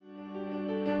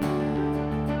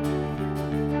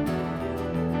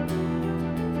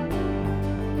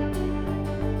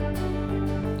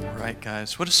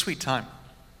guys. What a sweet time.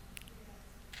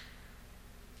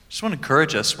 Just want to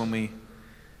encourage us when we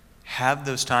have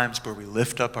those times where we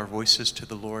lift up our voices to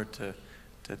the Lord to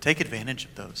take advantage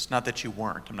of those. Not that you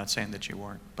weren't. I'm not saying that you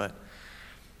weren't. But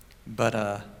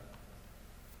I've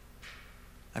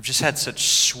just had such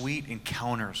sweet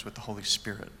encounters with the Holy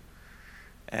Spirit.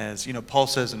 As, Paul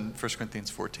says in 1 Corinthians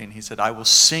 14, he said, I will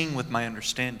sing with my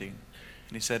understanding.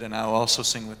 And he said, and I will also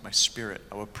sing with my spirit.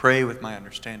 I will pray with my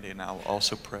understanding, and I will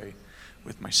also pray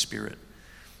with my spirit.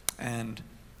 And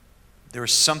there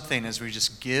is something as we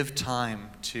just give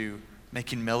time to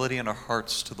making melody in our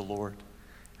hearts to the Lord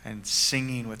and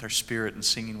singing with our spirit and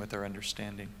singing with our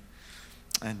understanding.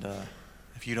 And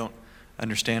if you don't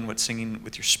understand what singing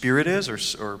with your spirit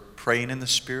is, or praying in the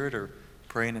spirit, or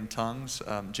praying in tongues,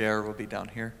 JR will be down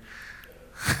here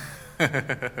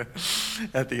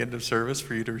at the end of service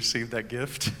for you to receive that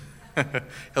gift.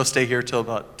 He'll stay here till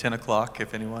about 10 o'clock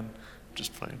if anyone.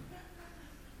 Just playing.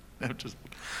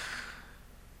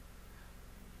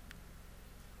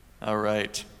 All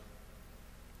right.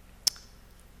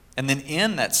 And then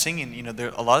in that singing, there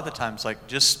a lot of the times, like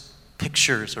just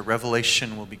pictures or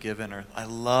revelation will be given. Or I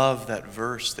love that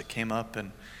verse that came up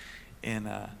in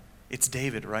it's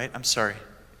David, right? I'm sorry.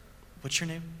 What's your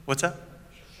name? What's that?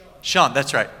 Sean.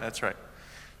 That's right.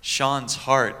 Sean's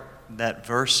heart, that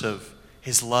verse of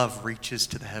his love reaches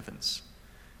to the heavens.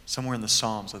 Somewhere in the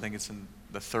Psalms, I think it's in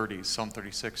the 30s, Psalm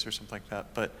 36 or something like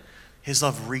that. But his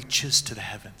love reaches to the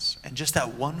heavens. And just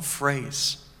that one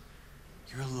phrase,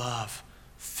 your love,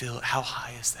 how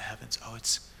high is the heavens? Oh,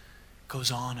 it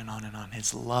goes on and on and on.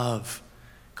 His love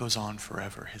goes on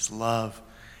forever. His love.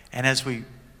 And as we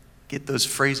get those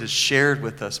phrases shared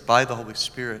with us by the Holy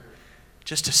Spirit,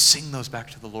 just to sing those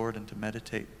back to the Lord and to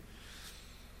meditate.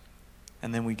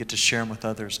 And then we get to share them with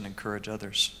others and encourage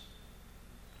others.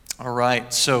 All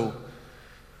right, so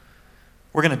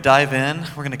we're going to dive in.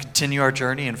 We're going to continue our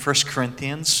journey in 1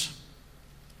 Corinthians.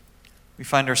 We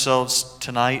find ourselves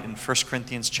tonight in 1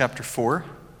 Corinthians chapter 4.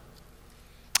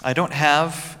 I don't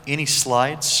have any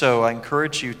slides, so I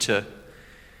encourage you to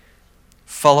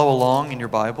follow along in your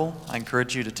Bible. I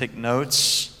encourage you to take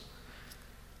notes,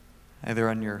 either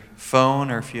on your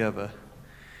phone or if you have an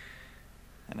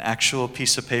actual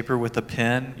piece of paper with a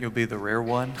pen, you'll be the rare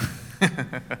one.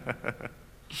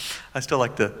 I still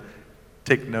like to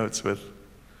take notes with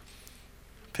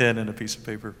a pen and a piece of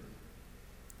paper,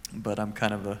 but I'm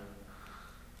kind of a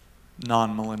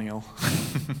non-millennial.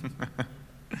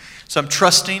 So I'm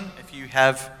trusting, if you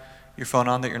have your phone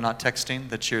on, that you're not texting,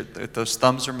 that those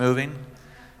thumbs are moving.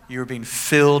 You're being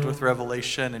filled with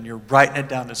revelation and you're writing it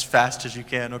down as fast as you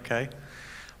can, okay?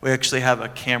 We actually have a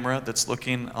camera that's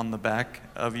looking on the back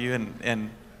of you, and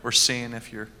we're seeing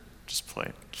if you're just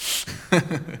playing.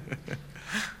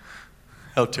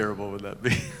 How terrible would that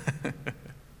be?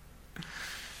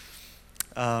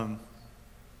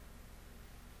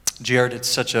 JR did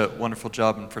such a wonderful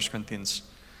job in 1 Corinthians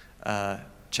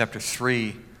chapter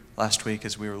 3 last week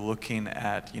as we were looking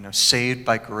at, saved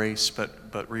by grace,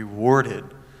 but rewarded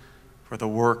for the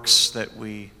works that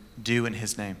we do in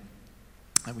His name,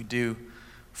 that we do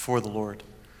for the Lord.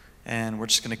 And we're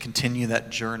just going to continue that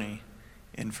journey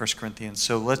in 1 Corinthians.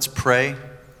 So let's pray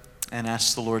and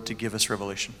ask the Lord to give us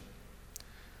revelation.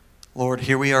 Lord,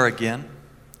 here we are again,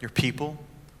 your people,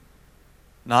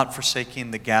 not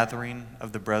forsaking the gathering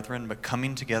of the brethren, but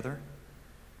coming together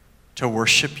to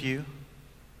worship you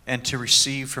and to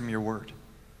receive from your word.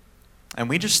 And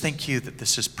we just thank you that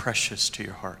this is precious to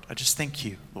your heart. I just thank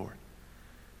you, Lord,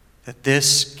 that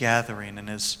this gathering, and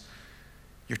as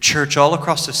your church all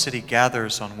across the city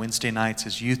gathers on Wednesday nights,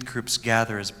 as youth groups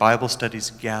gather, as Bible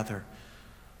studies gather,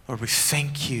 Lord, we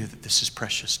thank you that this is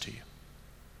precious to you.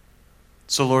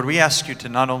 So, Lord, we ask you to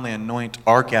not only anoint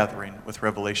our gathering with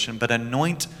revelation, but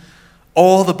anoint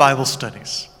all the Bible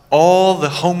studies, all the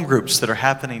home groups that are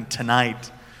happening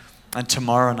tonight and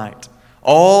tomorrow night,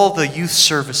 all the youth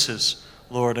services,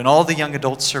 Lord, and all the young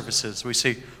adult services. We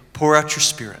say, pour out your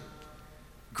Spirit.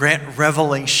 Grant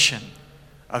revelation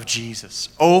of Jesus.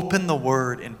 Open the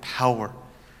word in power.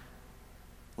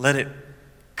 Let it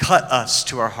cut us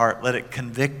to our heart. Let it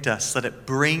convict us. Let it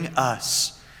bring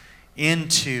us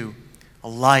into a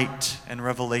light and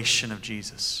revelation of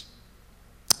Jesus.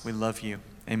 We love you.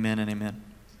 Amen and amen.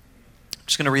 I'm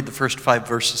just going to read the first 5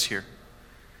 verses here.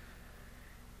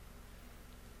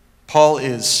 Paul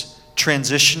is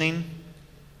transitioning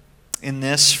in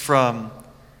this from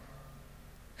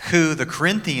who the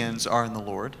Corinthians are in the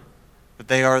Lord, that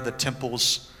they are the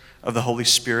temples of the Holy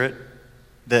Spirit,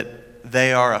 that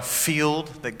they are a field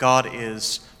that God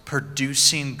is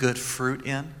producing good fruit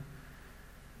in,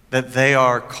 that they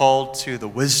are called to the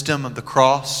wisdom of the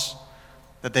cross,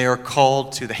 that they are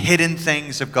called to the hidden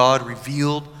things of God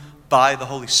revealed by the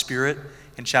Holy Spirit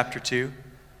in chapter 2.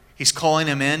 He's calling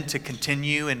them in to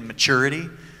continue in maturity,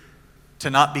 to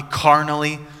not be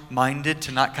carnally minded,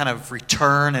 to not kind of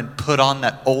return and put on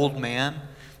that old man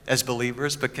as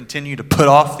believers, but continue to put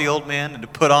off the old man and to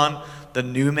put on the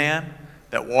new man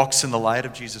that walks in the light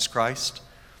of Jesus Christ.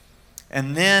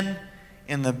 And then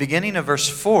in the beginning of verse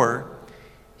 4,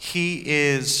 he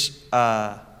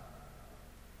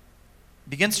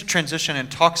begins to transition and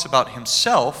talks about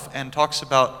himself and talks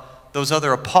about those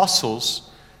other apostles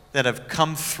that have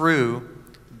come through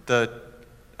the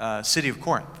city of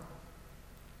Corinth.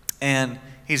 And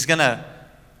he's going to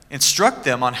instruct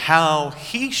them on how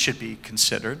he should be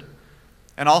considered.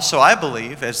 And also, I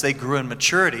believe, as they grew in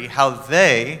maturity, how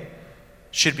they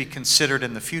should be considered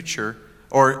in the future,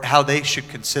 or how they should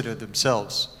consider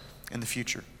themselves in the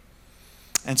future.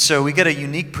 And so we get a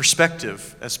unique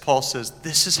perspective as Paul says,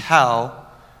 this is how,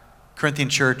 Corinthian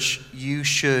church, you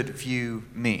should view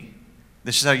me.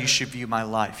 This is how you should view my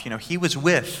life. You know, he was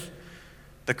with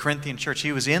the Corinthian church.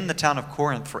 He was in the town of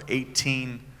Corinth for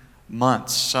 18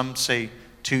 months. Some say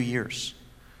 2 years.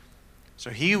 So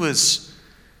he was,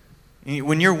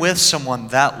 when you're with someone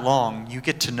that long, you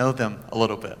get to know them a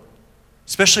little bit.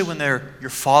 Especially when they're your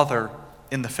father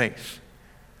in the faith.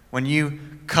 When you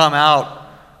come out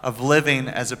of living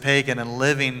as a pagan and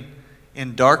living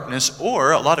in darkness,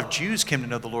 or a lot of Jews came to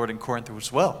know the Lord in Corinth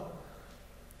as well.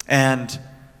 And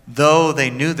though they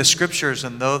knew the scriptures,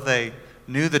 and though they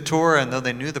knew the Torah, and though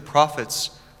they knew the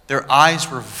prophets, their eyes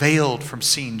were veiled from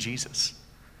seeing Jesus.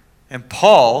 And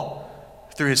Paul,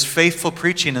 through his faithful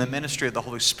preaching and the ministry of the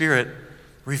Holy Spirit,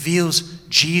 reveals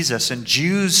Jesus, and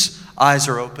Jews' eyes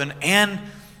are open, and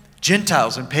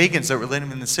Gentiles and pagans that were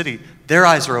living in the city, their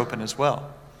eyes are open as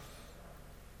well.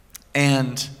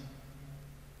 And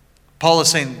Paul is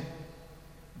saying,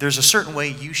 there's a certain way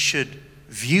you should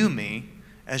view me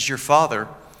as your father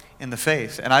in the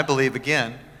faith. And I believe,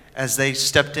 again, as they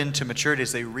stepped into maturity,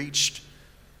 as they reached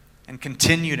and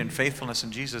continued in faithfulness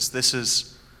in Jesus, this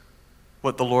is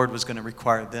what the Lord was going to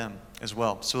require them as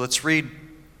well. So let's read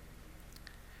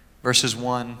verses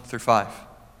 1 through 5. It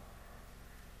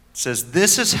says,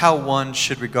 this is how one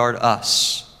should regard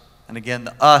us. And again,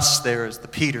 the us there is the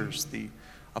Peters, the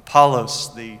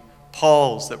Apollos, the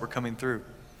Pauls that were coming through.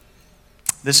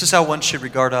 This is how one should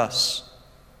regard us,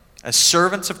 as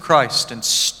servants of Christ and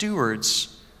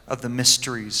stewards of the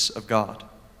mysteries of God.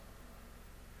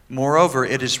 Moreover,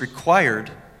 it is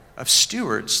required of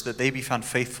stewards that they be found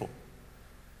faithful.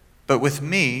 But with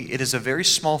me, it is a very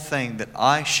small thing that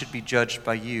I should be judged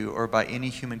by you or by any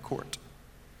human court.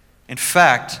 In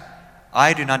fact,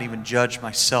 I do not even judge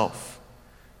myself,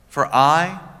 for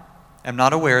I am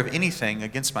not aware of anything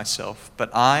against myself, but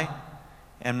I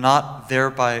am not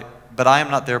thereby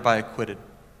acquitted.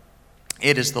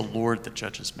 It is the Lord that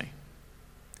judges me.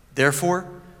 Therefore,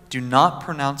 do not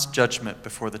pronounce judgment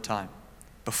before the time,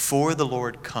 before the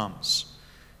Lord comes,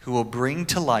 who will bring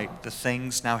to light the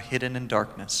things now hidden in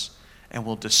darkness, and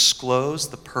will disclose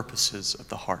the purposes of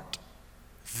the heart.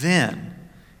 Then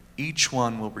each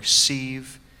one will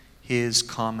receive his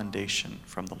commendation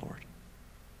from the Lord.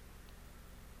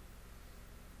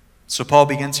 So Paul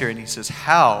begins here and he says,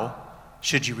 how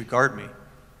should you regard me?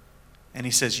 And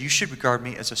he says, you should regard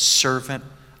me as a servant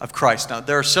of Christ. Now,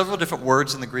 there are several different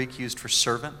words in the Greek used for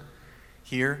servant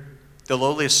here. The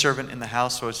lowliest servant in the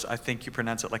house was, I think you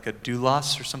pronounce it like a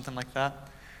doulos or something like that.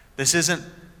 This isn't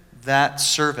that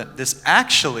servant. This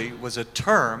actually was a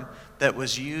term that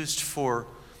was used for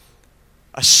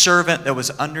a servant that was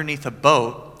underneath a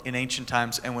boat in ancient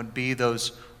times and would be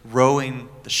those rowing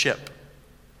the ship.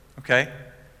 Okay?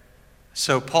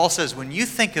 So Paul says, when you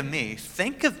think of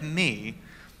me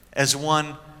as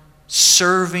one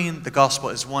serving the gospel,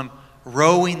 as one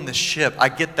rowing the ship. I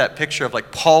get that picture of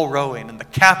like Paul rowing, and the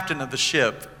captain of the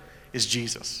ship is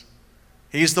Jesus.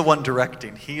 He's the one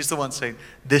directing. He's the one saying,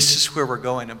 this is where we're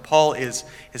going. And Paul is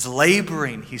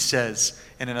laboring, he says,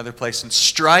 in another place, and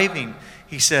striving,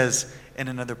 he says, in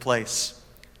another place,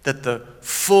 that the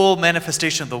full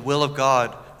manifestation of the will of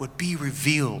God would be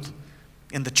revealed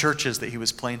in the churches that he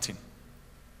was planting.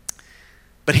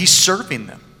 But he's serving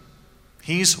them.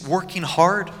 He's working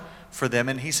hard for them.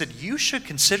 And he said, you should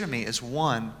consider me as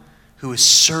one who is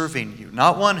serving you,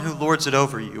 not one who lords it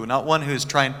over you, not one who is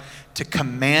trying to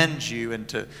command you and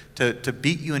to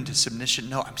beat you into submission.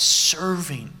 No, I'm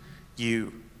serving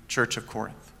you, Church of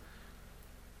Corinth.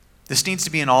 This needs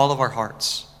to be in all of our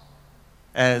hearts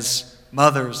as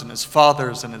mothers and as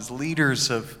fathers and as leaders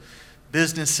of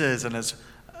businesses and as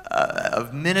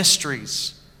of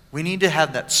ministries. We need to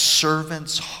have that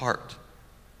servant's heart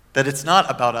That it's not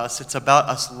about us, it's about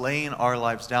us laying our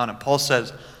lives down. And Paul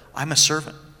says, I'm a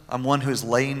servant. I'm one who is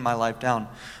laying my life down.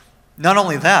 Not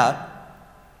only that,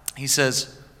 he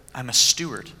says, I'm a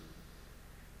steward.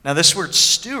 Now this word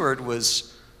steward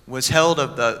was held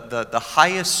of the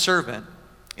highest servant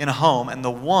in a home and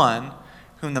the one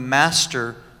whom the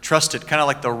master trusted, kind of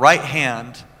like the right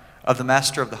hand of the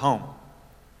master of the home.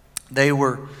 They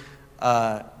were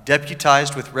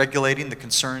deputized with regulating the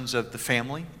concerns of the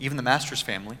family, even the master's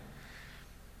family,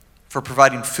 for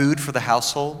providing food for the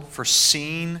household, for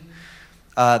seeing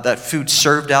that food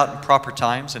served out in proper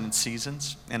times and in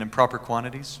seasons and in proper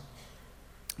quantities.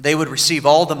 They would receive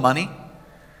all the money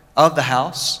of the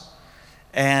house,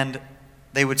 and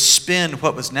they would spend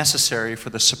what was necessary for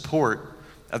the support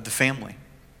of the family.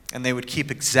 And they would keep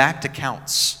exact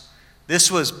accounts. This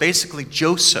was basically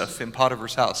Joseph in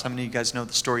Potiphar's house. How many of you guys know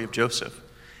the story of Joseph?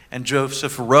 And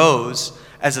Joseph rose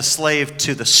as a slave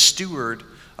to the steward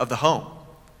of the home,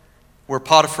 where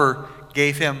Potiphar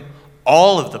gave him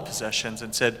all of the possessions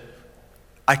and said,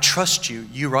 I trust you,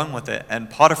 you run with it. And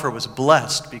Potiphar was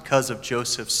blessed because of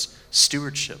Joseph's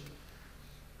stewardship.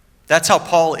 That's how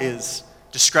Paul is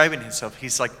describing himself.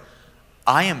 He's like,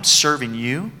 I am serving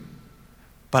you,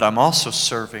 but I'm also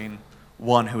serving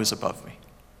one who is above me.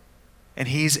 And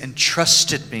he's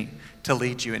entrusted me to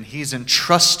lead you. And he's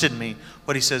entrusted me,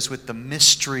 what he says, with the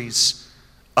mysteries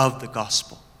of the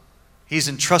gospel. He's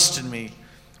entrusted me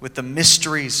with the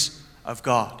mysteries of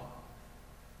God.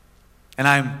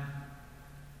 And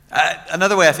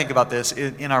another way I think about this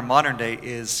in our modern day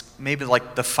is maybe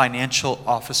like the financial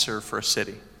officer for a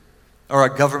city or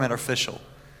a government official.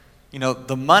 You know,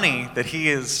 the money that he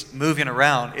is moving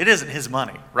around, it isn't his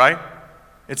money, right?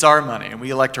 It's our money, and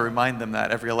we like to remind them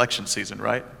that every election season,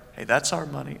 right? Hey, that's our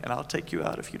money, and I'll take you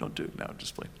out if you don't do it. No,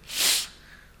 just play.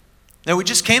 Now, we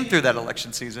just came through that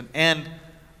election season, and,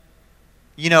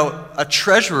 you know, a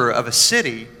treasurer of a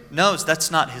city knows that's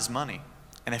not his money.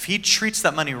 And if he treats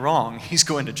that money wrong, he's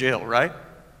going to jail, right?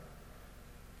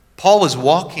 Paul was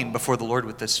walking before the Lord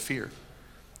with this fear.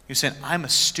 He was saying, I'm a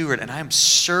steward, and I am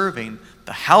serving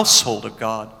the household of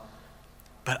God,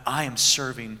 but I am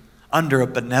serving under a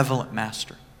benevolent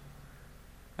master.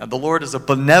 Now, the Lord is a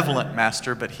benevolent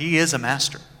master, but he is a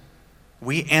master.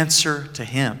 We answer to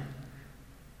him.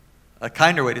 A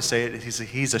kinder way to say it is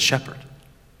he's a shepherd,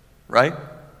 right?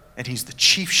 And he's the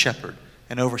chief shepherd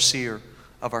and overseer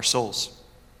of our souls.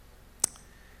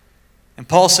 And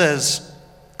Paul says,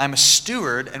 I'm a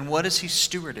steward, and what is he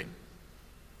stewarding?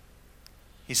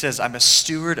 He says, I'm a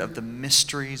steward of the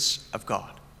mysteries of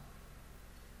God.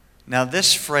 Now,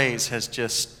 this phrase has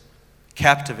just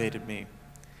captivated me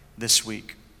this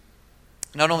week.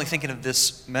 Not only thinking of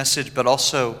this message, but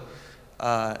also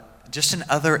just in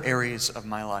other areas of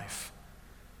my life.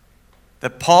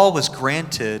 That Paul was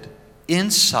granted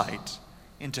insight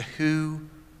into who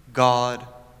God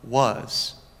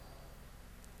was.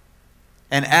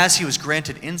 And as he was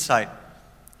granted insight,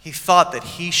 he thought that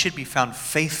he should be found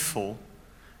faithful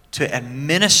to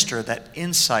administer that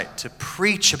insight, to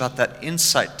preach about that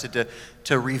insight,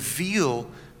 to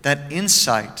reveal that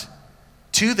insight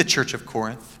to the church of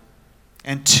Corinth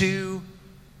and to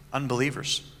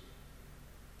unbelievers.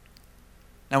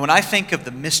 Now, when I think of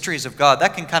the mysteries of God,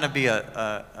 that can kind of be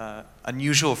a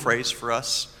unusual phrase for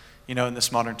us, you know, in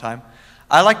this modern time.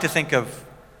 I like to think of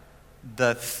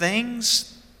the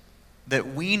things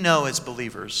that we know as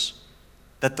believers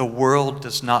that the world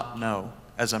does not know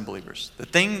as unbelievers. The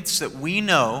things that we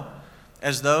know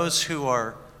as those who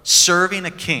are serving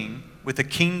a king with a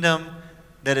kingdom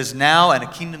that is now and a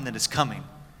kingdom that is coming,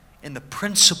 in the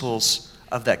principles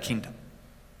of that kingdom.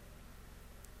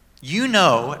 You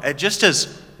know, just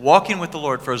as walking with the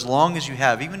Lord for as long as you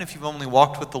have, even if you've only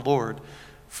walked with the Lord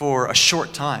for a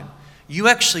short time, you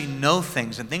actually know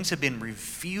things, and things have been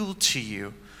revealed to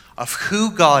you of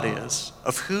who God is,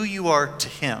 of who you are to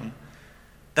him,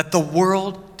 that the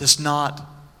world does not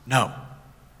know.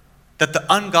 That the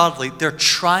ungodly, they're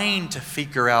trying to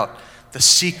figure out the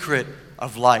secret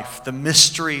of life, the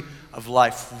mystery of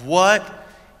life. What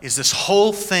is this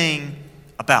whole thing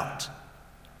about?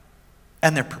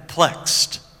 And they're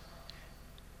perplexed.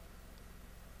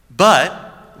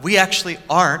 But we actually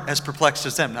aren't as perplexed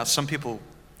as them. Now, some people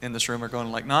in this room are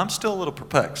going like, no, I'm still a little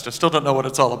perplexed. I still don't know what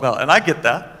it's all about. And I get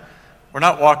that. We're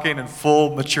not walking in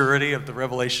full maturity of the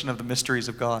revelation of the mysteries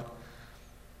of God.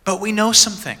 But we know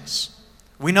some things.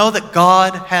 We know that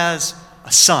God has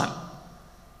a son.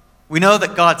 We know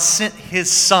that God sent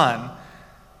his son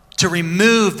to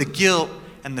remove the guilt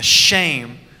and the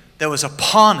shame that was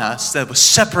upon us, that was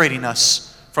separating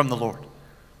us from the Lord.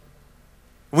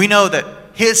 We know that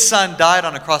his son died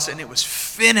on a cross and it was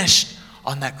finished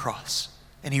on that cross.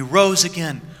 And he rose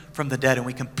again from the dead, and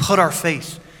we can put our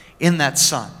faith in that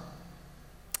Son.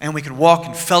 And we can walk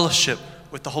in fellowship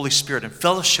with the Holy Spirit, and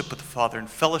fellowship with the Father, and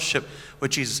fellowship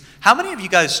with Jesus. How many of you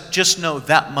guys just know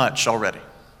that much already?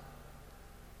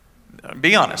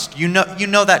 Be honest. You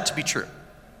know that to be true.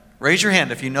 Raise your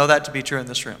hand if you know that to be true in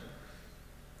this room.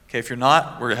 Okay, if you're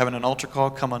not, we're having an altar call.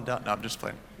 Come on down. No, I'm just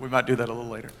playing. We might do that a little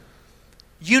later.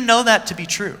 You know that to be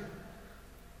true.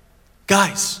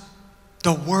 Guys,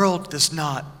 the world does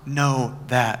not know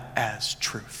that as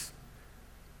truth.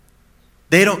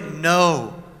 They don't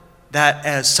know that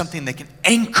as something they can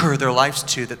anchor their lives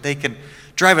to, that they can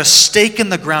drive a stake in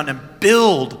the ground and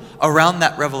build around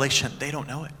that revelation. They don't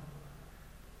know it.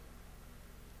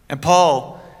 And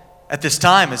Paul, at this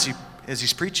time, as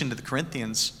he's preaching to the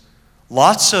Corinthians,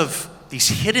 lots of these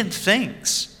hidden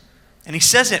things. And he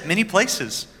says it many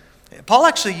places. Paul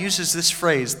actually uses this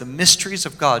phrase, the mysteries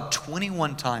of God,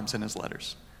 21 times in his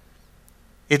letters.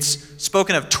 It's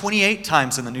spoken of 28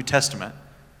 times in the New Testament.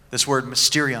 This word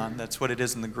mysterion, that's what it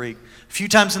is in the Greek. A few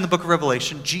times in the book of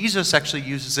Revelation, Jesus actually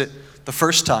uses it the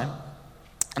first time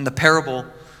in the parable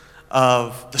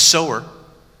of the sower.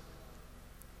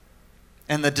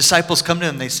 And the disciples come to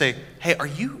him and they say, hey,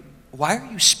 why are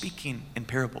you speaking in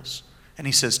parables? And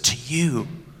he says, to you,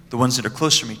 the ones that are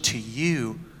close to me, to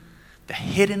you, the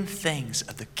hidden things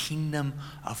of the kingdom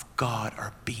of God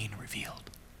are being revealed.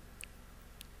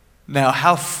 Now,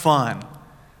 how fun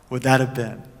would that have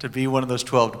been to be one of those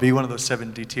 12, to be one of those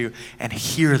 72, and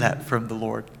hear that from the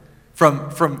Lord? From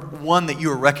one that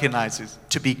you recognize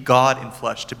to be God in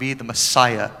flesh, to be the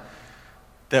Messiah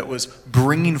that was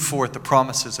bringing forth the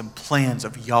promises and plans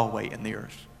of Yahweh in the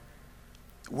earth.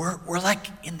 We're like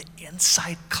in the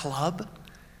inside club.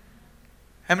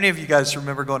 How many of you guys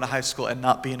remember going to high school and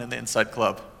not being in the inside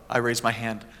club? I raised my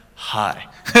hand high.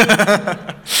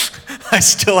 I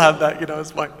still have that,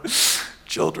 as my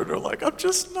children are like,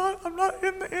 I'm not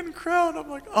in the in crowd. I'm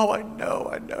like, oh, I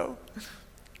know.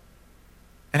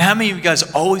 And how many of you guys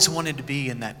always wanted to be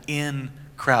in that in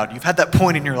crowd? You've had that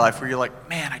point in your life where you're like,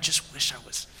 man, I just wish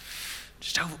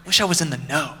I was in the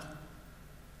know.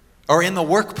 Or in the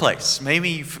workplace. Maybe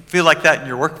you feel like that in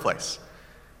your workplace.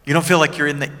 You don't feel like you're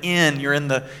in the in, you're in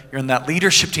that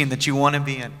leadership team that you want to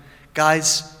be in.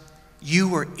 Guys, you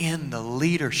were in the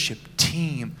leadership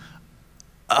team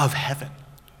of heaven.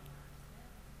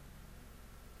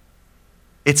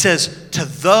 It says, to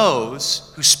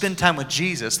those who spend time with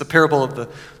Jesus, the parable of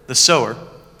the sower,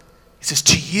 he says,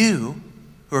 to you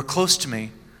who are close to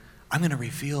me, I'm going to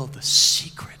reveal the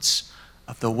secrets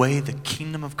of the way the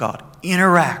kingdom of God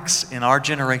interacts in our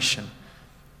generation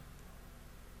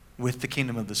with the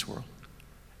kingdom of this world.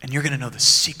 And you're going to know the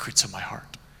secrets of my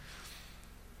heart.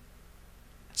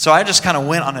 So I just kind of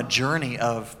went on a journey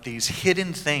of these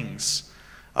hidden things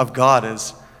of God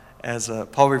as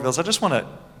Paul reveals. I just want to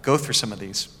go through some of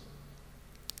these.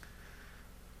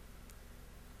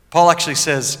 Paul actually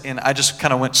says, and I just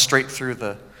kind of went straight through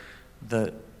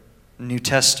the New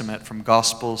Testament from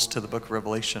Gospels to the book of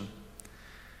Revelation.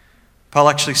 Paul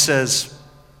actually says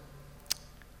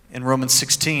in Romans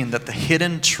 16 that the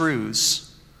hidden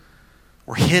truths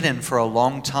were hidden for a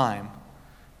long time,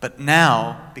 but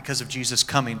now, because of Jesus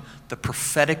coming, the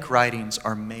prophetic writings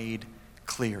are made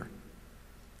clear.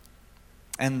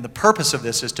 And the purpose of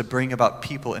this is to bring about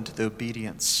people into the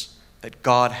obedience that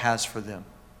God has for them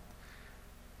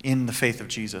in the faith of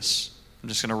Jesus. I'm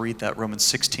just going to read that, Romans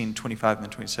 16, 25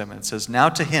 and 27. It says, now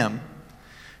to him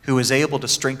who is able to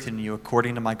strengthen you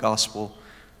according to my gospel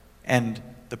and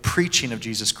the preaching of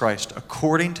Jesus Christ,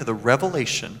 according to the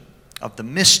revelation of the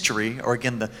mystery, or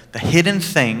again, the hidden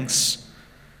things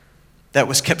that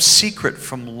was kept secret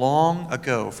from long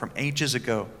ago, from ages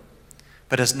ago,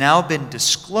 but has now been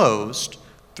disclosed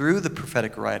through the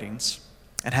prophetic writings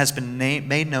and has been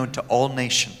made known to all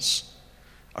nations,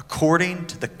 according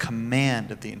to the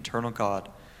command of the eternal God,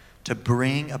 to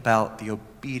bring about the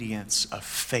obedience of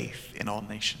faith in all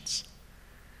nations.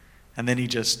 And then he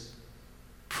just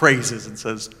praises and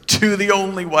says, to the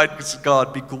only wise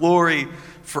God be glory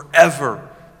forever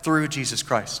through Jesus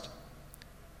Christ.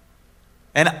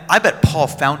 And I bet Paul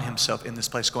found himself in this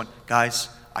place going, guys,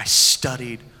 I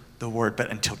studied the word,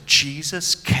 but until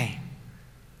Jesus came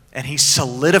and he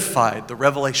solidified the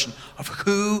revelation of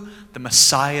who the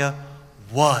Messiah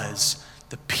was,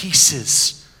 the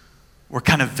pieces were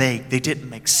kind of vague. They didn't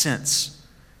make sense.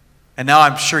 And now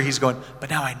I'm sure he's going, but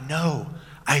now I know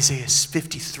Isaiah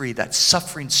 53, that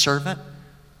suffering servant,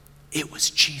 it was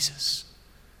Jesus.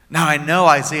 Now I know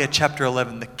Isaiah chapter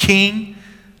 11, the king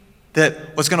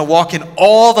that was going to walk in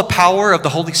all the power of the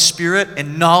Holy Spirit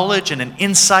and knowledge and an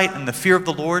insight and the fear of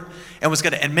the Lord and was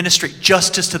going to administrate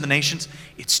justice to the nations,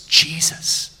 it's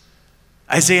Jesus.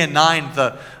 Isaiah 9,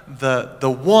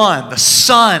 the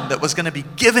Son that was going to be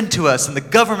given to us, and the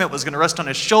government was going to rest on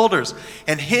his shoulders,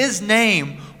 and his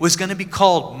name was going to be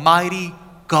called Mighty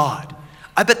God.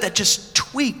 I bet that just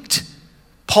tweaked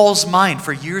Paul's mind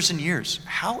for years and years.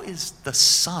 How is the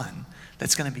Son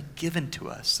that's going to be given to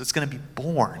us, that's going to be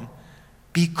born,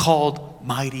 be called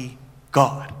Mighty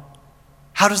God?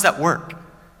 How does that work?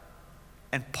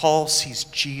 And Paul sees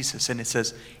Jesus and it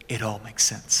says, it all makes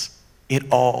sense. It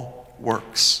all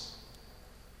works.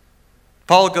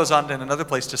 Paul goes on in another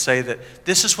place to say that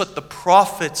this is what the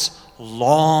prophets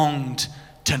longed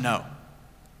to know.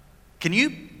 Can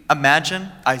you imagine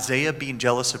Isaiah being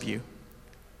jealous of you?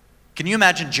 Can you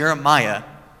imagine Jeremiah,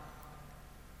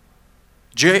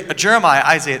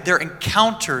 Isaiah, they're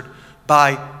encountered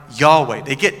by Yahweh.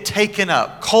 They get taken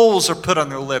up. Coals are put on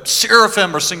their lips.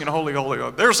 Seraphim are singing, holy, holy,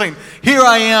 holy. They're saying, here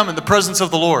I am in the presence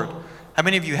of the Lord. How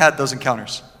many of you had those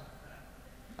encounters?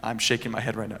 I'm shaking my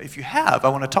head right now. If you have, I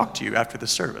want to talk to you after the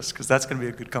service because that's going to be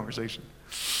a good conversation.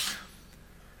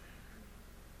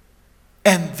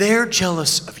 And they're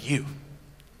jealous of you.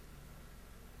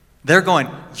 They're going,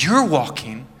 you're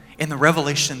walking in the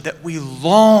revelation that we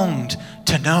longed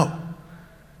to know.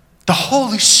 The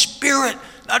Holy Spirit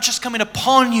not just coming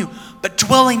upon you, but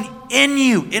dwelling in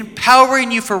you,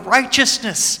 empowering you for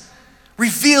righteousness,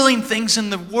 revealing things in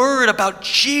the Word about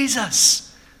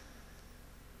Jesus.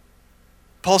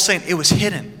 Paul's saying it was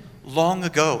hidden long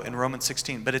ago in Romans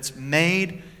 16, but it's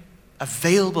made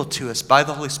available to us by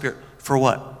the Holy Spirit for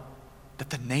what? That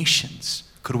the nations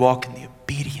could walk in the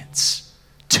obedience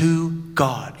to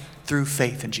God through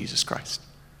faith in Jesus Christ.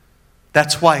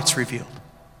 That's why it's revealed.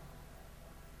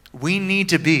 We need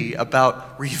to be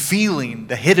about revealing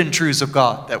the hidden truths of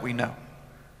God that we know.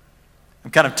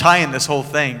 I'm kind of tying this whole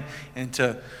thing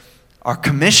into our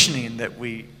commissioning that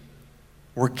we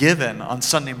were given on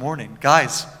Sunday morning.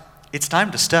 Guys, it's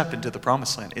time to step into the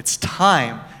promised land. It's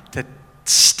time to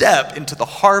step into the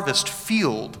harvest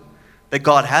field that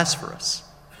God has for us.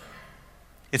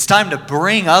 It's time to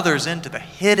bring others into the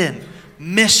hidden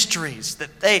mysteries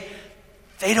that they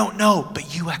don't know,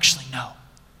 but you actually know.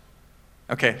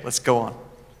 Okay, let's go on.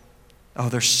 Oh,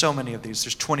 there's so many of these.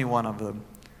 There's 21 of them.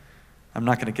 I'm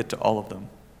not going to get to all of them.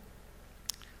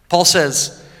 Paul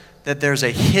says that there's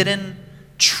a hidden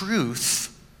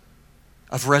truth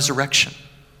of resurrection.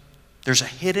 There's a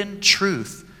hidden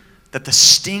truth that the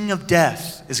sting of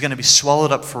death is going to be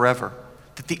swallowed up forever,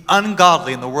 that the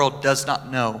ungodly in the world does not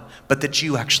know, but that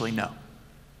you actually know.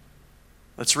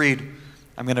 Let's read.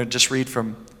 I'm going to just read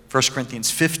from 1 Corinthians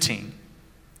 15.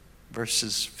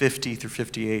 Verses 50 through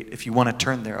 58. If you want to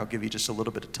turn there, I'll give you just a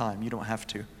little bit of time. You don't have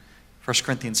to. 1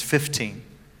 Corinthians 15,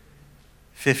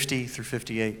 50 through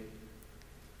 58.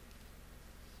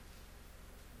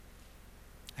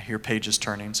 I hear pages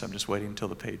turning, so I'm just waiting until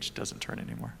the page doesn't turn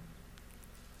anymore.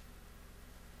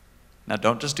 Now,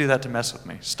 don't just do that to mess with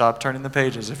me. Stop turning the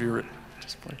pages if you're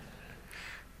just playing.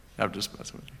 I'm just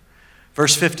messing with you.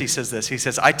 Verse 50 says this. He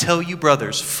says, I tell you,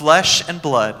 brothers, flesh and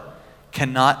blood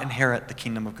cannot inherit the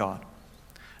kingdom of God,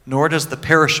 nor does the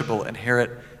perishable inherit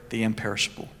the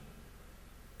imperishable.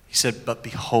 He said, but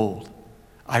behold,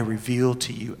 I reveal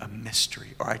to you a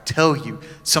mystery, or I tell you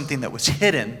something that was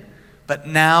hidden, but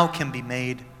now can be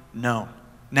made known.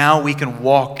 Now we can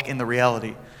walk in the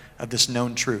reality of this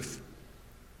known truth.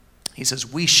 He says,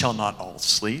 we shall not all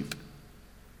sleep,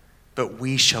 but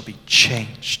we shall be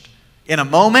changed. In a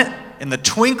moment, in the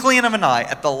twinkling of an eye,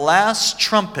 at the last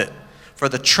trumpet, for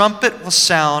the trumpet will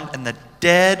sound, and the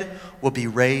dead will be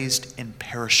raised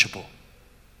imperishable.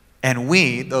 And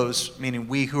we, those, meaning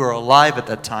we who are alive at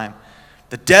that time,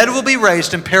 the dead will be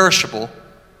raised imperishable,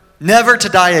 never to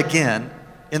die again,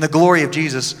 in the glory of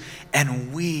Jesus,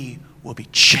 and we will be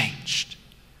changed.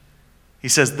 He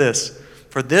says this,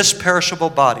 for this perishable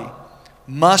body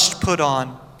must put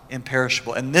on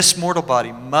imperishable, and this mortal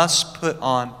body must put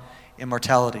on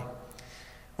immortality.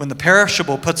 When the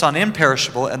perishable puts on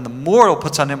imperishable and the mortal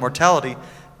puts on immortality,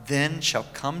 then shall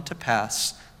come to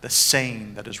pass the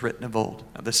saying that is written of old.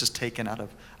 Now this is taken out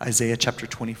of Isaiah chapter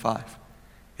 25.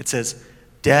 It says,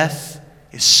 death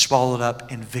is swallowed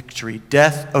up in victory.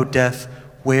 Death, O death,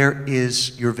 where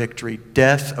is your victory?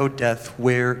 Death, O death,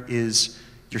 where is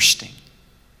your sting?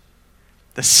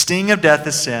 The sting of death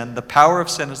is sin. The power of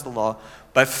sin is the law.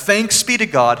 But thanks be to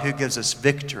God who gives us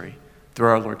victory through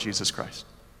our Lord Jesus Christ.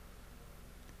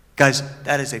 Guys,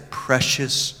 that is a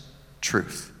precious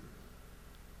truth.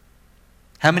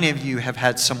 How many of you have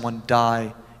had someone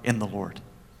die in the Lord?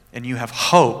 and you have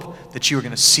hope that you are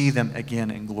going to see them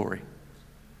again in glory.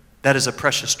 That is a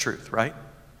precious truth, right?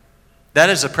 That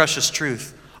is a precious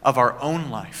truth of our own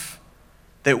life,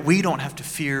 that we don't have to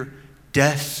fear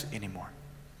death anymore.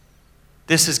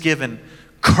 This has given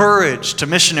courage to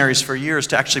missionaries for years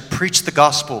to actually preach the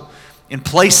gospel in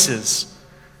places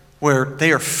where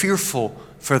they are fearful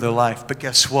for their life. But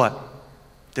guess what?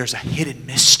 There's a hidden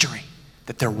mystery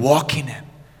that they're walking in,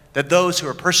 that those who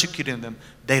are persecuting them,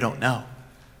 they don't know.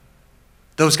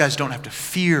 Those guys don't have to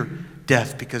fear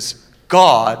death because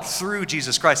God, through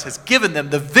Jesus Christ, has given them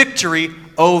the victory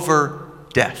over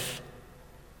death.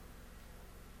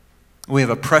 We have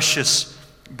a precious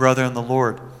brother in the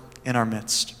Lord in our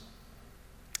midst.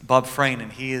 Bob Frayne,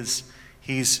 and he's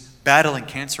battling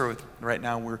cancer right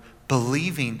now. We're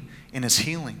believing in his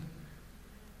healing.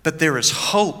 But there is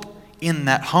hope in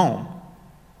that home.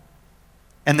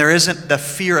 And there isn't the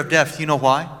fear of death. You know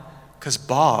why? Because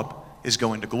Bob is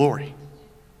going to glory.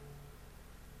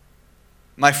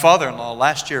 My father-in-law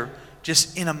last year,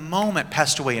 just in a moment,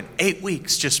 passed away in 8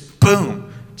 weeks. Just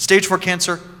boom. Stage 4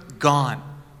 cancer, gone.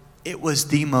 It was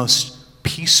the most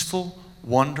peaceful,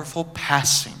 wonderful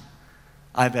passing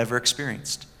I've ever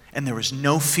experienced. And there was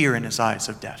no fear in his eyes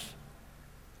of death.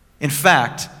 In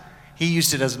fact, he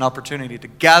used it as an opportunity to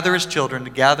gather his children,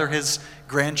 to gather his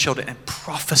grandchildren, and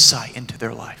prophesy into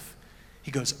their life.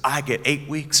 He goes, I get 8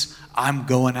 weeks, I'm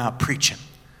going out preaching.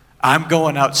 I'm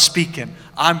going out speaking.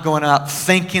 I'm going out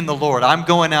thanking the Lord. I'm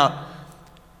going out.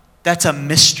 That's a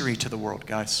mystery to the world,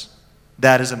 guys.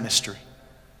 That is a mystery.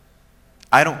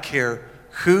 I don't care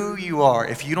who you are.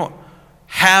 If you don't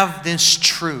have this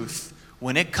truth,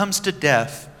 when it comes to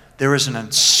death, there is an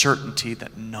uncertainty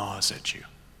that gnaws at you.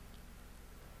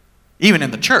 Even in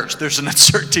the church, there's an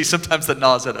uncertainty sometimes that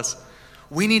gnaws at us.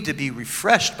 We need to be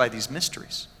refreshed by these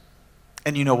mysteries.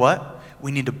 And you know what?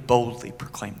 We need to boldly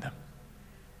proclaim them.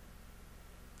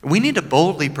 We need to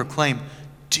boldly proclaim,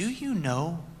 do you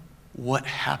know what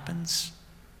happens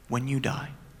when you die?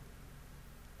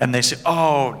 And they say,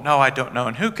 oh, no, I don't know.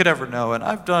 And who could ever know? And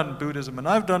I've done Buddhism, and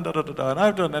I've done da-da-da-da, and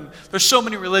I've done, and there's so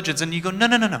many religions. And you go,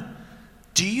 no.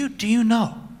 Do you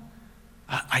know?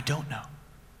 I don't know.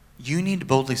 You need to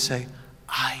boldly say,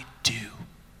 I do.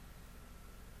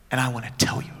 And I want to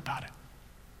tell you about it.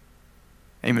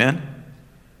 Amen?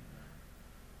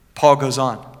 Paul goes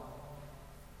on.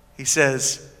 He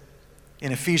says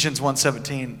in Ephesians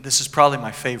 1:17, this is probably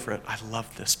my favorite. I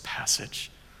love this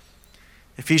passage.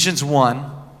 Ephesians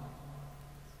 1,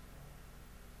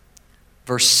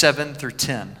 verse 7 through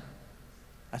 10.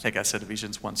 I think I said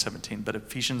Ephesians 1:17, but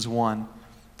Ephesians 1,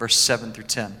 verse 7 through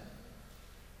 10.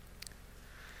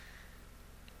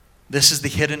 This is the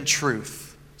hidden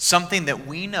truth, something that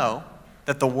we know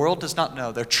that the world does not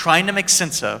know. They're trying to make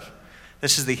sense of.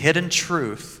 This is the hidden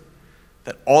truth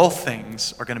that all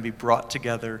things are going to be brought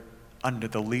together under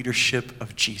the leadership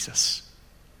of Jesus.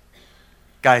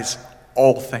 Guys,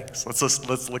 all things.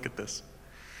 Let's look at this.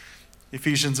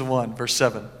 Ephesians 1, verse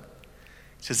 7. It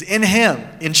says, in him,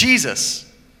 in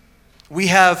Jesus, we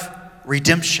have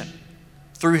redemption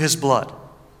through his blood.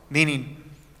 Meaning,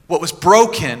 what was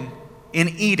broken in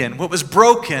Eden, what was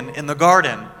broken in the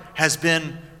garden, has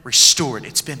been restored.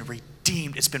 It's been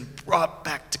redeemed. It's been brought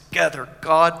back together.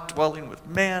 God dwelling with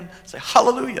man. Say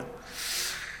hallelujah.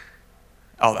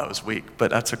 Oh, that was weak, but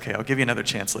that's okay. I'll give you another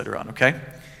chance later on, okay?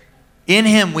 In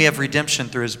him we have redemption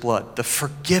through his blood, the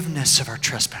forgiveness of our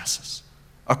trespasses,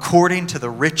 according to the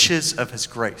riches of his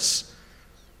grace.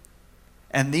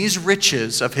 And these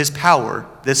riches of his power,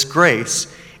 this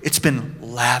grace, it's been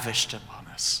lavished upon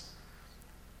us.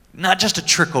 Not just a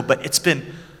trickle, but it's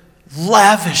been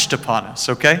lavished upon us,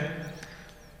 okay?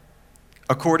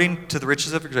 According to the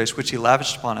riches of his grace, which he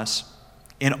lavished upon us,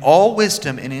 in all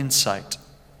wisdom and insight.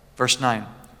 Verse 9,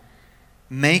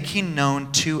 making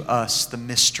known to us the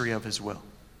mystery of his will.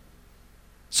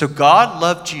 So God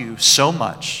loved you so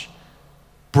much,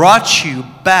 brought you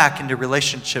back into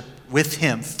relationship with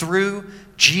him through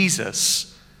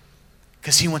Jesus,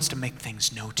 because he wants to make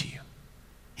things known to you.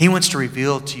 He wants to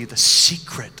reveal to you the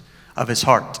secret of his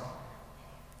heart.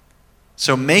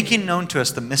 So making known to us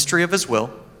the mystery of his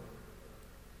will,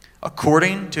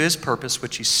 according to his purpose,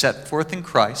 which he set forth in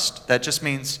Christ. That just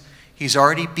means he's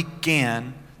already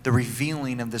began the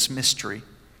revealing of this mystery.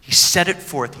 He set it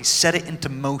forth. He set it into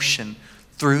motion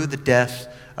through the death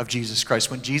of Jesus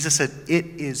Christ. When Jesus said, it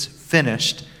is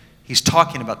finished, he's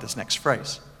talking about this next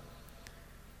phrase.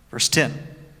 Verse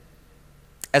 10,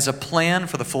 as a plan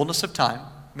for the fullness of time,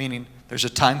 meaning there's a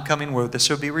time coming where this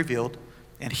will be revealed,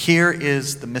 and here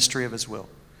is the mystery of his will,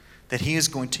 that he is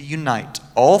going to unite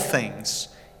all things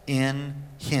in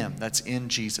him, that's in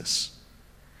Jesus.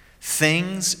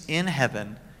 Things in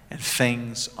heaven and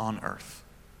things on earth.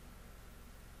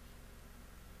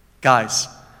 Guys,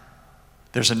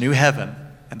 there's a new heaven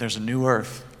and there's a new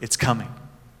earth. It's coming.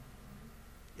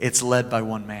 It's led by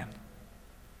one man.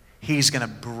 He's going to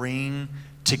bring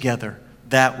together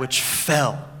that which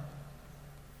fell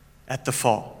at the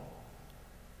fall.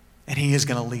 And he is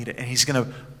going to lead it. And he's going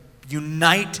to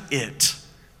unite it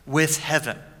with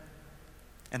heaven.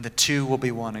 And the two will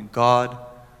be one. And God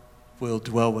will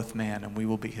dwell with man. And we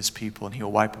will be his people. And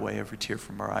he'll wipe away every tear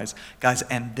from our eyes. Guys,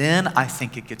 and then I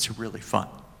think it gets really fun.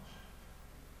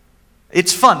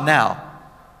 It's fun now.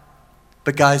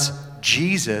 But guys,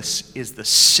 Jesus is the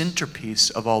centerpiece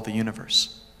of all the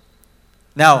universe.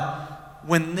 Now,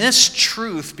 when this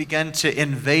truth began to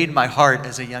invade my heart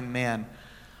as a young man,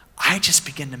 I just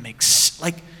began to make,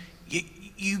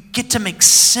 you get to make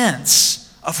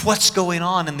sense of what's going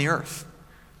on in the earth.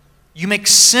 You make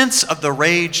sense of the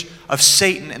rage of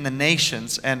Satan in the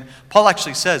nations. And Paul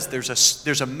actually says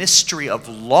there's a mystery of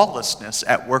lawlessness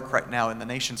at work right now in the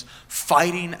nations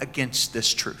fighting against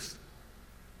this truth.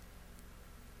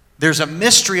 There's a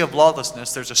mystery of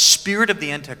lawlessness. There's a spirit of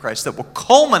the Antichrist that will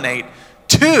culminate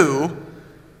to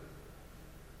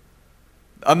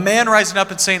a man rising up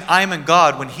and saying, I am in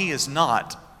God, when he is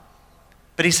not.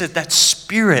 But he said that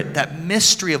spirit, that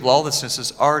mystery of lawlessness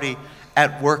is already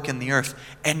at work in the earth.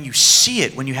 And you see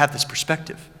it when you have this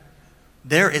perspective.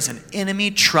 There is an enemy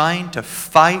trying to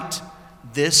fight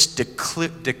this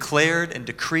declared and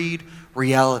decreed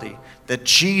reality that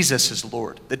Jesus is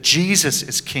Lord, that Jesus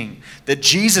is King, that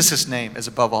Jesus' name is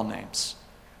above all names,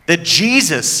 that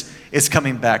Jesus is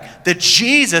coming back, that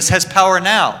Jesus has power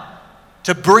now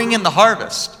to bring in the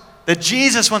harvest, that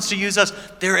Jesus wants to use us.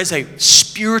 There is a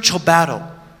spiritual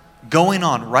battle going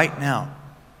on right now.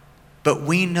 But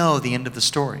we know the end of the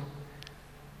story.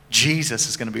 Jesus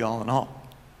is going to be all in all.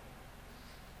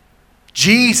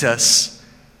 Jesus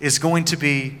is going to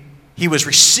be, he was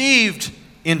received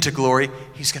into glory.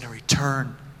 He's going to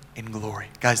return in glory.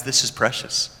 Guys, this is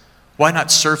precious. Why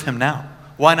not serve him now?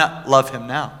 Why not love him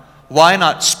now? Why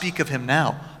not speak of him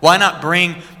now? Why not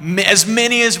bring as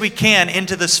many as we can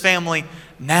into this family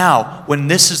now, when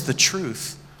this is the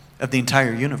truth of the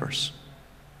entire universe?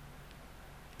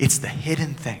 It's the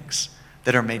hidden things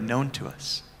that are made known to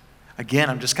us. Again,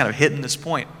 I'm just kind of hitting this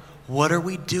point. What are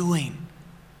we doing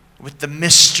with the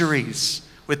mysteries,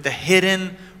 with the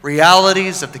hidden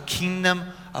realities of the kingdom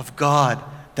of God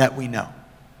that we know?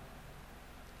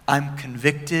 I'm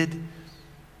convicted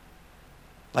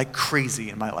like crazy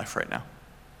in my life right now.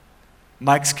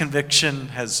 Mike's conviction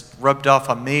has rubbed off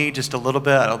on me just a little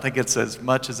bit. I don't think it's as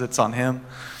much as it's on him.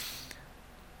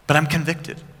 But I'm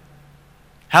convicted.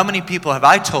 How many people have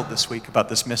I told this week about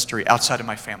this mystery outside of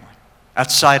my family?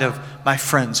 Outside of my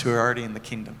friends who are already in the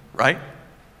kingdom, right?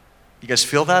 You guys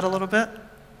feel that a little bit?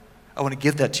 I want to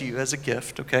give that to you as a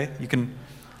gift, okay? You can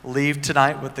leave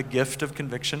tonight with the gift of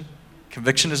conviction.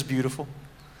 Conviction is beautiful.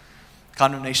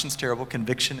 Condemnation is terrible.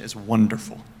 Conviction is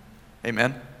wonderful.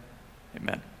 Amen?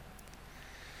 Amen.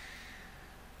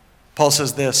 Paul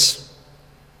says this,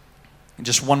 and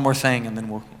just one more thing, and then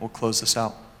we'll close this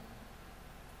out.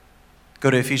 Go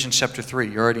to Ephesians chapter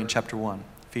 3. You're already in chapter 1.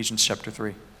 Ephesians chapter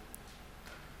 3.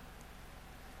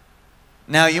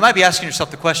 Now, you might be asking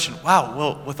yourself the question, wow,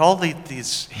 well, with all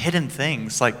these hidden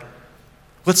things, like,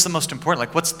 what's the most important?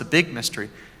 Like, what's the big mystery?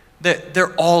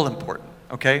 They're all important,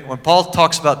 okay? When Paul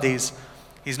talks about these,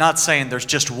 he's not saying there's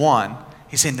just one.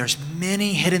 He's saying there's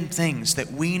many hidden things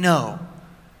that we know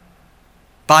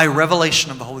by revelation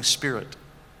of the Holy Spirit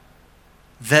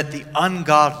that the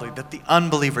ungodly, that the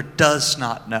unbeliever does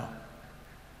not know.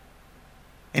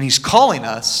 And he's calling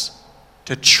us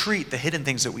to treat the hidden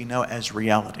things that we know as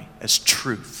reality, as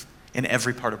truth in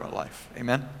every part of our life.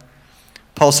 Amen?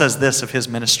 Paul says this of his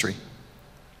ministry.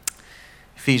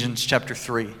 Ephesians chapter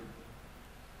 3,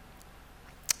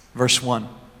 verse 1.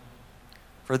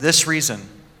 For this reason,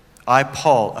 I,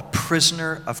 Paul, a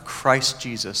prisoner of Christ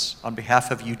Jesus, on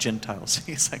behalf of you Gentiles.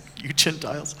 He's like, you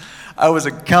Gentiles? I was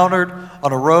encountered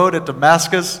on a road at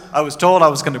Damascus. I was told I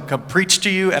was going to come preach to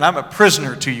you, and I'm a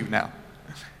prisoner to you now.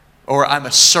 Or I'm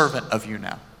a servant of you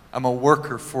now. I'm a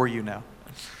worker for you now.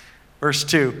 Verse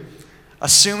 2,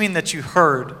 assuming that you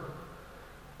heard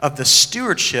of the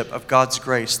stewardship of God's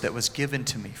grace that was given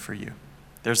to me for you.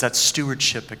 There's that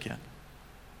stewardship again.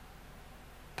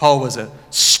 Paul was a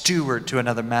steward to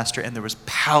another master, and there was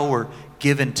power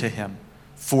given to him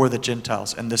for the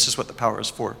Gentiles. And this is what the power is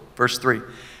for. Verse 3,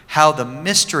 how the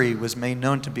mystery was made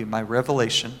known to be my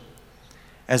revelation,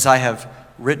 as I have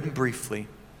written briefly.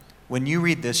 When you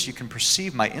read this, you can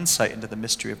perceive my insight into the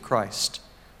mystery of Christ.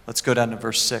 Let's go down to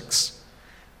verse 6.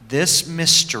 This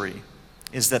mystery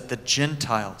is that the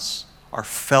Gentiles are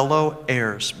fellow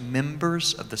heirs,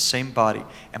 members of the same body,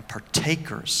 and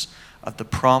partakers of the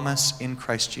promise in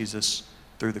Christ Jesus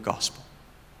through the gospel.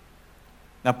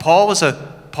 Now, Paul was a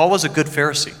good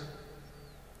Pharisee.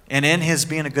 And in his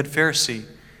being a good Pharisee,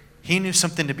 he knew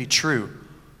something to be true.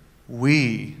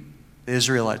 We, the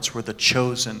Israelites, were the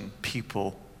chosen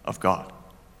people of God.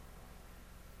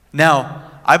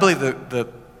 Now, I believe the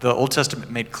Old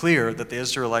Testament made clear that the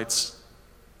Israelites,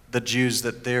 the Jews,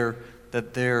 that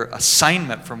their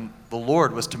assignment from the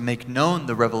Lord was to make known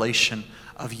the revelation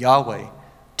of Yahweh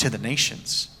to the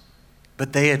nations.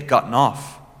 But they had gotten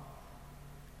off.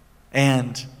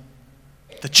 And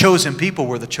the chosen people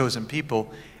were the chosen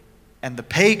people. And the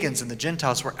pagans and the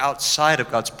Gentiles were outside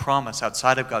of God's promise,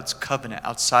 outside of God's covenant,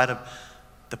 outside of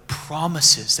the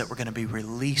promises that were going to be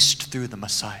released through the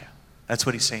Messiah. That's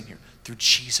what he's saying here, through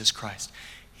Jesus Christ.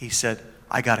 He said,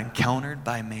 I got encountered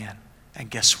by man. And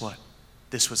guess what?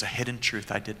 This was a hidden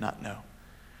truth I did not know.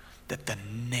 That the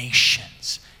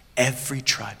nations, every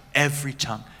tribe, every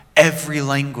tongue, every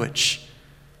language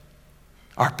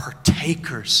are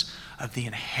partakers of the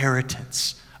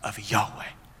inheritance of Yahweh.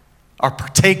 Are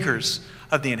partakers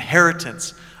of the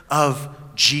inheritance of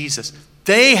Jesus.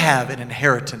 They have an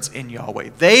inheritance in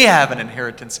Yahweh. They have an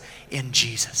inheritance in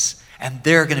Jesus. And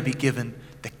they're going to be given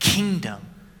the kingdom.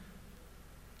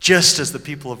 Just as the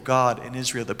people of God in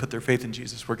Israel that put their faith in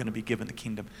Jesus were going to be given the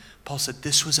kingdom. Paul said,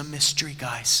 this was a mystery,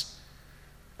 guys.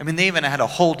 I mean, they even had a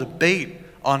whole debate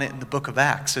on it in the book of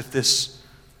Acts, if this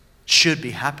should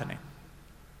be happening.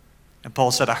 And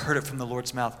Paul said, I heard it from the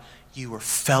Lord's mouth. You are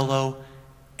fellow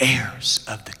heirs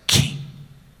of the King.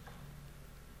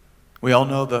 We all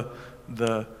know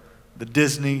the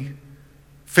Disney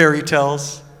fairy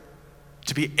tales.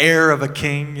 To be heir of a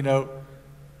king, you know.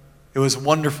 It was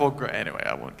wonderful. Anyway,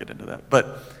 I won't get into that.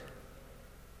 But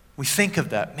we think of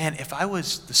that. Man, if I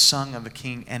was the son of a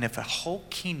king and if a whole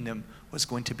kingdom was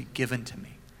going to be given to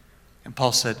me. And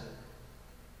Paul said,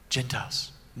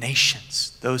 Gentiles,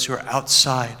 nations, those who are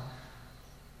outside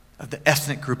of the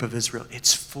ethnic group of Israel,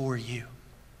 it's for you.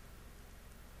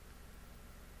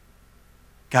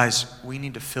 Guys, we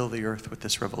need to fill the earth with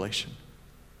this revelation.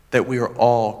 That we are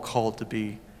all called to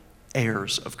be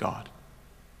heirs of God.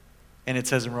 And it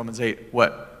says in Romans 8,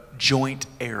 what? Joint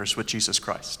heirs with Jesus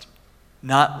Christ.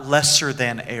 Not lesser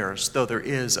than heirs, though there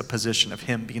is a position of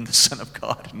him being the Son of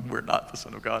God, and we're not the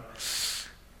Son of God.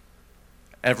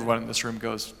 Everyone in this room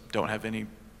goes, don't have any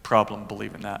problem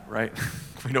believing that, right?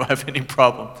 We don't have any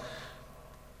problem.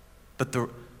 But the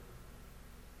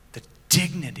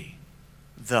dignity,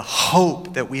 the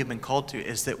hope that we have been called to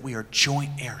is that we are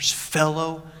joint heirs,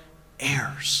 fellow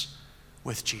heirs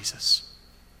with Jesus.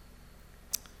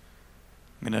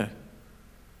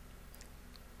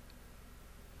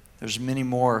 There's many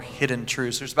more hidden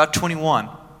truths. There's about 21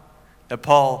 that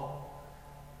Paul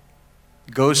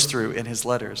goes through in his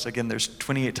letters. Again, there's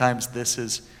 28 times this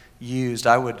is used.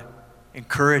 I would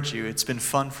encourage you. It's been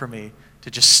fun for me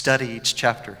to just study each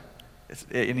chapter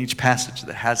in each passage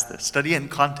that has this. Study it in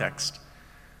context.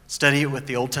 Study it with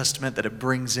the Old Testament that it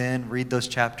brings in. Read those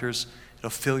chapters. It'll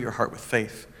fill your heart with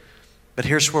faith. But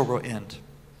here's where we'll end.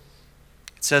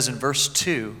 It says in verse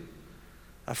 2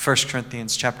 of 1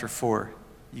 Corinthians chapter 4.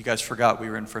 You guys forgot we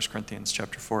were in 1 Corinthians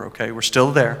chapter 4, okay? We're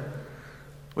still there.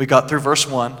 We got through verse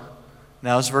 1.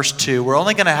 Now it's verse 2. We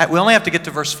only have to get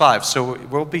to verse 5, so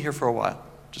we'll be here for a while.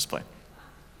 Just play.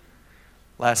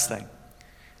 Last thing.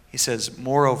 He says,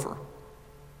 moreover,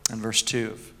 in verse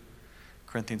 2 of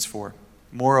Corinthians 4,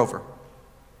 moreover,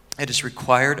 it is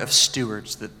required of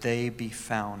stewards that they be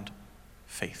found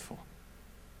faithful.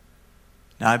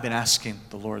 Now, I've been asking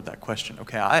the Lord that question.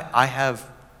 Okay, I have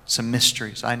some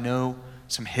mysteries. I know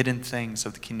some hidden things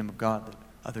of the kingdom of God that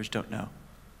others don't know.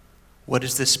 What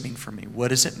does this mean for me? What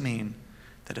does it mean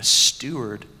that a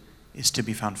steward is to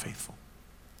be found faithful?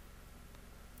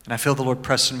 And I feel the Lord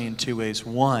pressing me in two ways.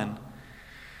 One,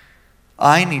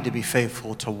 I need to be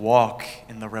faithful to walk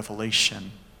in the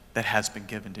revelation that has been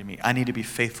given to me. I need to be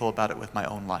faithful about it with my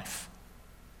own life.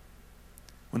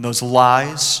 When those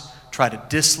lies try to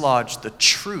dislodge the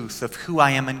truth of who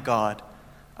I am in God,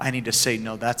 I need to say,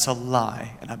 no, that's a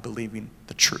lie, and I'm believing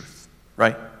the truth,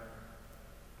 right?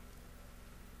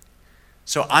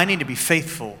 So I need to be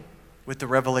faithful with the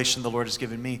revelation the Lord has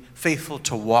given me, faithful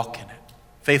to walk in it,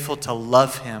 faithful to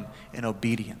love him in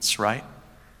obedience, right?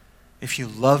 If you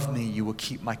love me, you will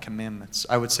keep my commandments.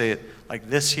 I would say it like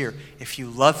this here. If you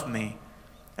love me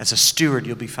as a steward,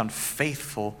 you'll be found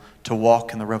faithful to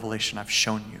walk in the revelation I've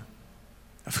shown you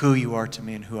of who you are to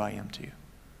me and who I am to you.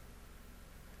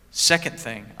 Second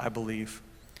thing, I believe,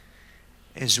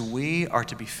 is we are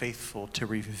to be faithful to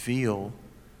reveal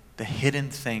the hidden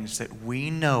things that we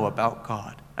know about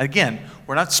God. Again,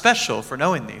 we're not special for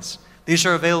knowing these. These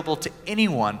are available to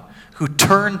anyone who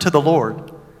turned to the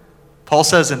Lord. Paul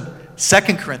says in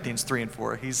 2 Corinthians 3 and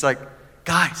 4, he's like,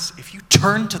 guys, if you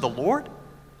turn to the Lord,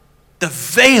 the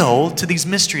veil to these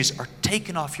mysteries are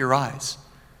taken off your eyes.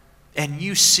 And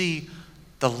you see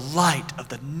the light of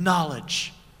the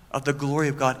knowledge of the glory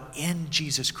of God in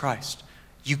Jesus Christ.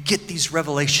 You get these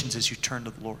revelations as you turn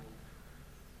to the Lord.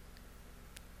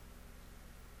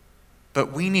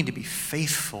 But we need to be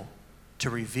faithful to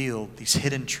reveal these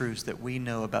hidden truths that we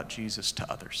know about Jesus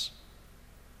to others.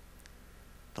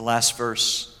 The last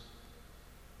verse,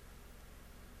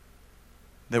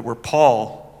 that where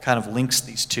Paul kind of links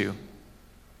these two.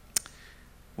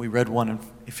 We read one in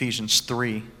Ephesians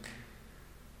 3,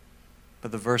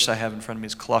 but the verse I have in front of me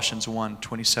is Colossians 1,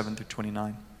 27 through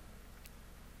 29.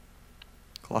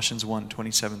 Colossians 1,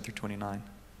 27 through 29.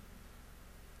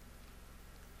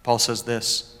 Paul says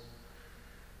this,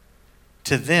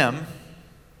 to them,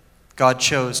 God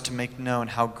chose to make known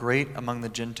how great among the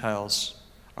Gentiles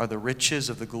are the riches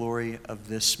of the glory of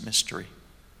this mystery,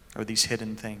 or these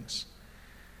hidden things.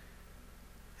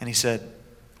 And he said,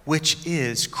 which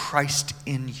is Christ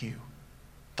in you,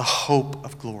 the hope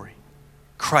of glory.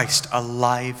 Christ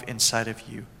alive inside of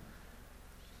you.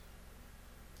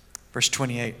 Verse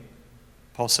 28,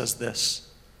 Paul says this,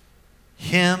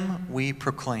 him we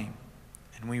proclaim,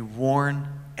 and we warn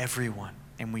everyone,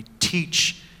 and we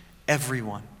teach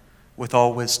everyone with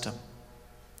all wisdom,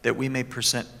 that we may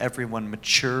present everyone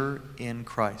mature in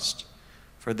Christ.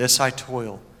 For this I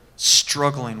toil,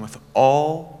 struggling with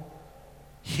all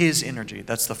his energy,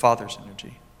 that's the Father's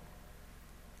energy,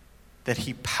 that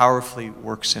he powerfully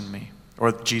works in me,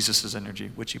 or Jesus'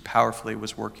 energy, which he powerfully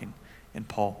was working in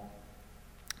Paul.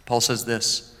 Paul says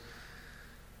this,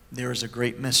 there is a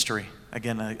great mystery,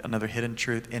 again, another hidden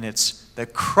truth, and it's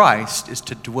that Christ is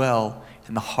to dwell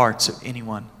in the hearts of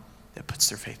anyone that puts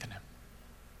their faith in him.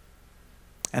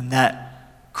 And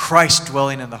that Christ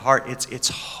dwelling in the heart, it's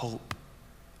hope.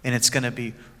 And it's going to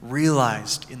be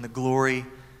realized in the glory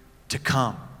to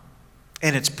come.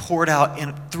 And it's poured out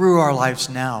through our lives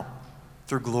now,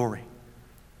 through glory.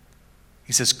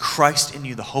 He says, Christ in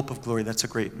you, the hope of glory. That's a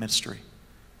great mystery.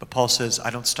 But Paul says, I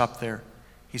don't stop there.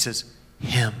 He says,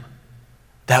 him,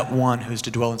 that one who's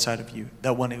to dwell inside of you,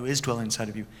 that one who is dwelling inside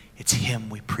of you, it's him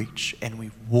we preach and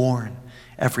we warn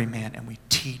every man and we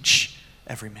teach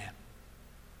every man.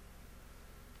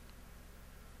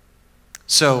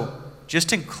 So,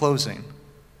 just in closing,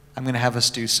 I'm going to have us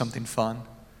do something fun.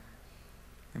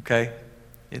 Okay?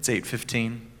 It's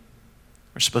 8:15.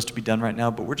 We're supposed to be done right now,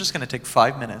 but we're just going to take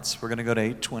 5 minutes. We're going to go to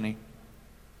 8:20.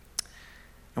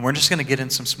 And we're just going to get in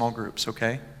some small groups,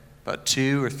 okay? About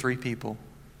 2 or 3 people.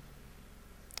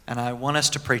 And I want us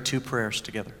to pray 2 prayers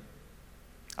together.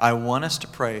 I want us to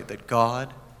pray that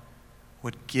God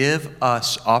would give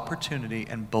us opportunity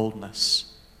and boldness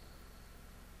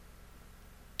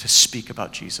to speak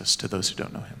about Jesus to those who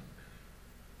don't know him.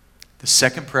 The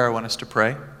second prayer I want us to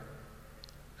pray,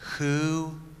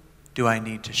 who do I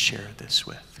need to share this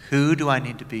with? Who do I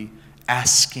need to be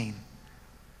asking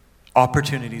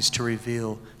opportunities to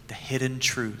reveal the hidden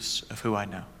truths of who I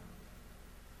know?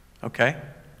 Okay?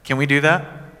 Can we do that?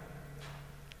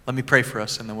 Let me pray for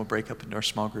us, and then we'll break up into our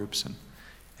small groups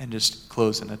and just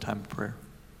close in a time of prayer.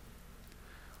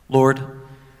 Lord,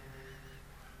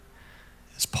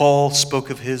 as Paul spoke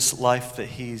of his life that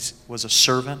he was a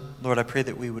servant, Lord, I pray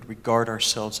that we would regard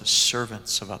ourselves as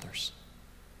servants of others.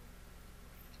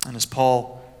 And as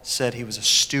Paul said, he was a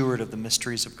steward of the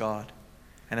mysteries of God,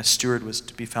 and a steward was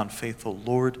to be found faithful.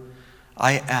 Lord,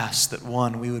 I ask that,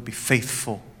 one, we would be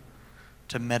faithful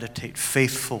to meditate,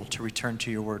 faithful to return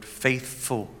to your word,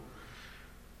 faithful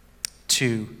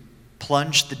to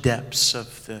plunge the depths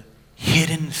of the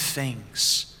hidden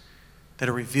things that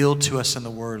are revealed to us in the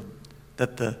word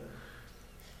that the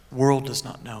world does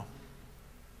not know.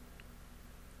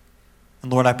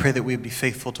 And Lord, I pray that we would be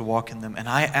faithful to walk in them. And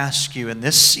I ask you in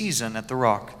this season at the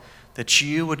Rock that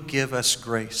you would give us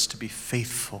grace to be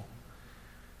faithful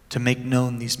to make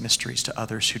known these mysteries to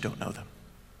others who don't know them.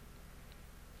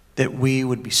 That we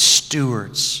would be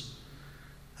stewards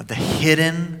of the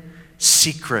hidden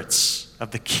secrets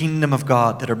of the kingdom of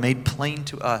God that are made plain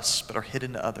to us but are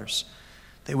hidden to others.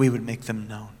 That we would make them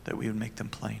known, that we would make them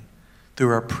plain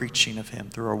through our preaching of him,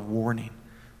 through our warning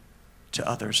to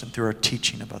others, and through our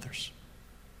teaching of others.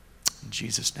 In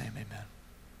Jesus' name, amen.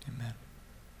 Amen.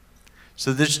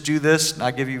 So just do this, and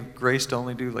I give you grace to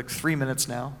only do like 3 minutes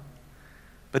now.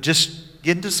 But just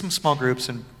get into some small groups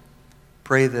and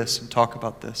pray this and talk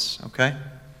about this, okay?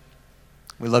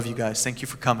 We love you guys. Thank you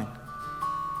for coming.